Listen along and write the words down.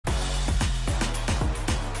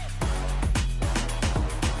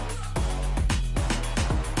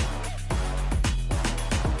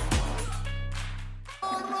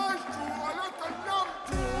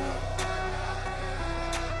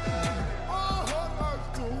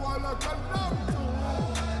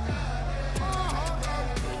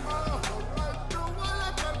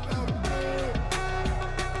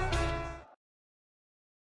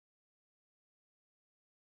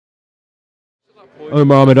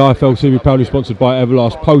Mohammed, IFL proudly sponsored by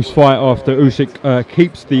Everlast. Post-fight after Usyk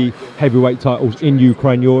keeps the heavyweight titles in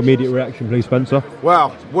Ukraine, your immediate reaction, please, Spencer? Wow,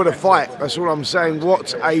 what a fight. That's all I'm saying.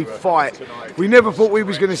 What a fight. We never thought we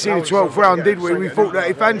was going to see the 12th round, did we? We thought that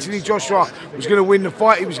if Anthony Joshua was going to win the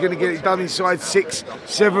fight, he was going to get it done inside 6,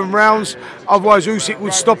 7 rounds. Otherwise, Usyk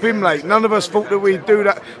would stop him late. None of us thought that we'd do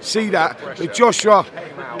that, see that. But Joshua,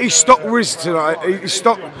 his stock rose tonight. His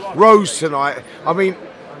stock rose tonight. I mean,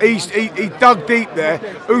 he dug deep there.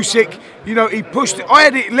 Usyk, you know, he pushed it. I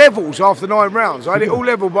had it levels after 9 rounds. I had it all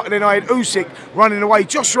level, but then I had Usyk running away.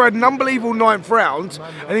 Joshua had an unbelievable 9th round,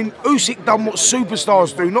 and then Usyk done what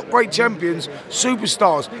superstars do, not great champions,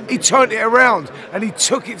 superstars. He turned it around, and he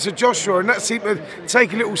took it to Joshua, and that seemed to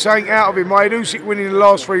take a little something out of him. I had Usyk winning the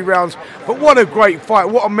last 3 rounds, but what a great fight.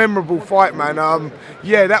 What a memorable fight, man.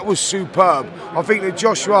 Yeah, that was superb. I think that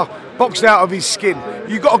Joshua boxed out of his skin.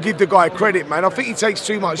 You've got to give the guy credit, man. I think he takes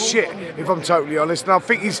too much shit, if I'm totally honest, and I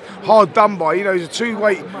think he's hard done by. You know, he's a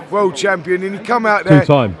 2-weight world champion, and he come out there...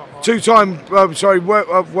 Two-time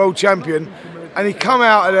world champion, and he come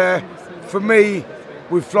out of there, for me,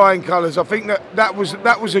 with flying colours. I think that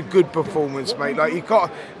was a good performance, mate. Like,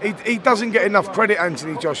 he doesn't get enough credit,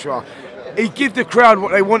 Anthony Joshua. He give the crowd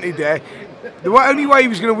what they wanted there. The only way he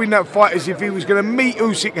was going to win that fight is if he was going to meet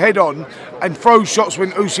Usyk head on and throw shots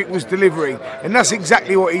when Usyk was delivering, and that's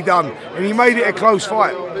exactly what he done, and he made it a close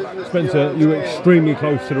fight. Spencer, you were extremely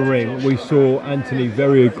close to the ring. We saw Anthony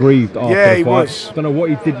very aggrieved after the fight. Was. I don't know what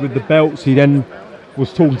he did with the belts. He then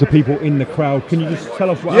was talking to people in the crowd. Can you just tell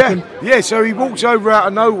us what happened? Yeah, so he walks over out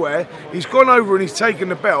of nowhere. He's gone over and he's taken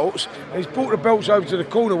the belts. And he's brought the belts over to the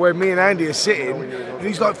corner where me and Andy are sitting. And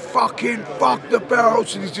he's like, fucking fuck the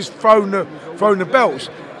belts. And he's just thrown the belts.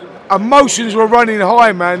 Emotions were running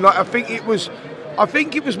high, man. Like, I think it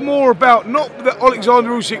was more about, not that Oleksandr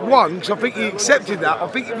Usyk won, because I think he accepted that. I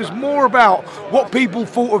think it was more about what people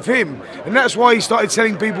thought of him. And that's why he started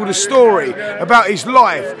telling people the story about his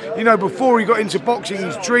life. You know, before he got into boxing,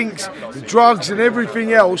 his drinks, the drugs and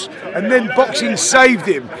everything else. And then boxing saved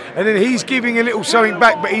him. And then he's giving a little something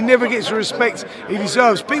back, but he never gets the respect he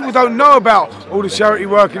deserves. People don't know about all the charity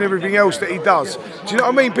work and everything else that he does. Do you know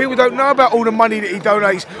what I mean? People don't know about all the money that he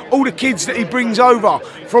donates, all the kids that he brings over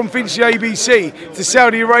from Finchley ABC to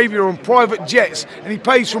Saudi Arabia on private jets, and he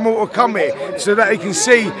pays for them all to come here so that they can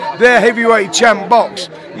see their heavyweight champ box.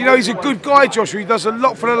 You know, he's a good guy, Joshua. He does a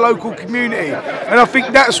lot for the local community, and I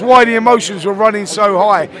think that's why the emotions were running so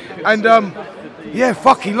high. And yeah,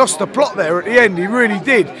 fuck, he lost the plot there at the end, he really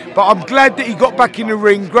did. But I'm glad that he got back in the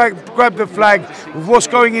ring, grabbed the flag with what's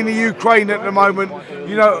going in the Ukraine at the moment,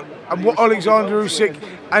 you know, and what Oleksandr Usyk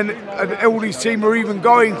and all his team are even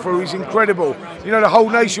going through is incredible. You know, the whole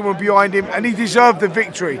nation were behind him, and he deserved the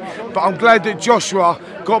victory. But I'm glad that Joshua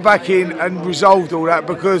got back in and resolved all that,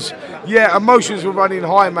 because, yeah, emotions were running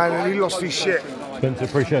high, man, and he lost his shit. Spencer,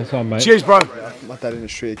 appreciate the time, mate. Cheers, bro. My dad in the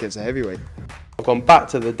street against a heavyweight. I've gone back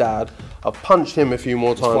to the dad. I've punched him a few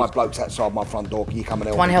more times. 5 blokes outside my front door. Can you come and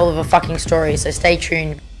help One me? hell of a fucking story, so stay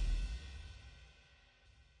tuned.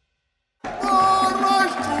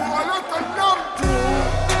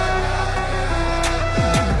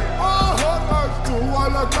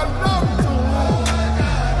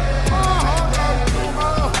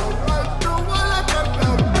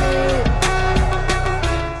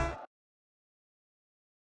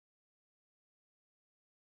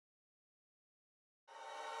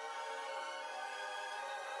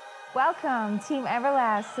 Welcome, Team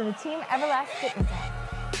Everlast, to the Team Everlast Fitness app.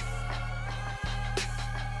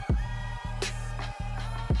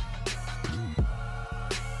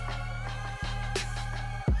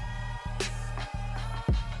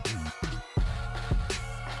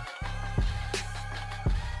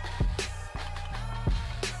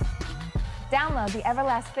 Download the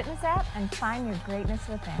Everlast Fitness app and find your greatness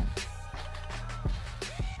within.